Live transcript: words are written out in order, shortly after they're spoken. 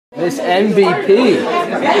This MVP.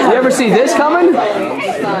 You ever see this coming?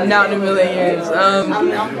 Not in a million years.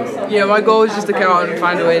 Yeah, my goal is just to come out and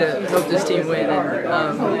find a way to help this team win.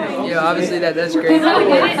 And yeah, obviously that's great.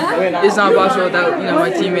 It's not possible without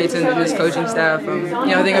my teammates and this coaching staff.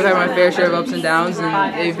 I think I've had my fair share of ups and downs,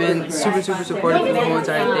 and they've been super supportive for the whole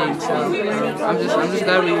entire thing. So I'm just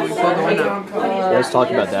glad we pulled the win out. Yeah, let's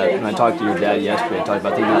talk about that. When I talked to your dad yesterday, I talked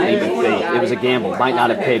about taking not even faith. It was a gamble. Might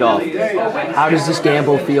not have paid off. How does this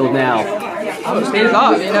gamble feel now? It pays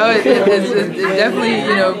off. It definitely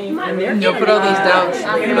put all those doubts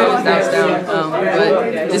down. But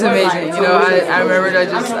it's amazing. I remember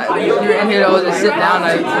we were in here. I was just sitting down.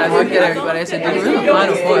 I looked at everybody. I said, "Dude, we're in the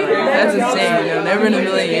Final Four. Like, that's insane. Never in a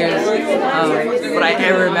million years would I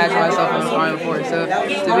ever imagine myself in the Final Four. So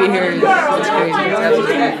to be here is crazy. It's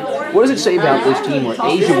absolutely crazy." What does it say about this team where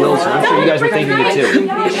Asia Wilson, I'm sure you guys were thinking it too,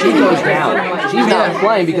 she goes down. She's not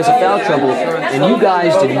playing because of foul trouble, and you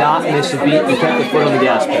guys did not miss a beat. You kept the foot on the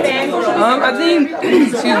gas pedal. I think,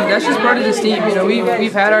 that's just part of this team.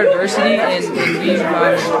 We've had our adversity, and we've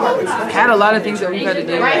had a lot of things that we've had to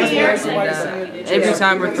deal with. And every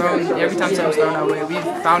time something's thrown our way, we've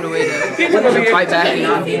found a way to fight back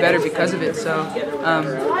and be better because of it. So,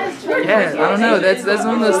 yeah, I don't know. That's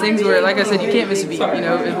one of those things where, like I said, you can't miss a beat.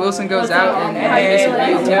 If Wilson goes out and you miss a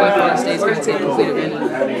beat, a team like Florida State's going to take complete advantage of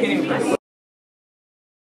that.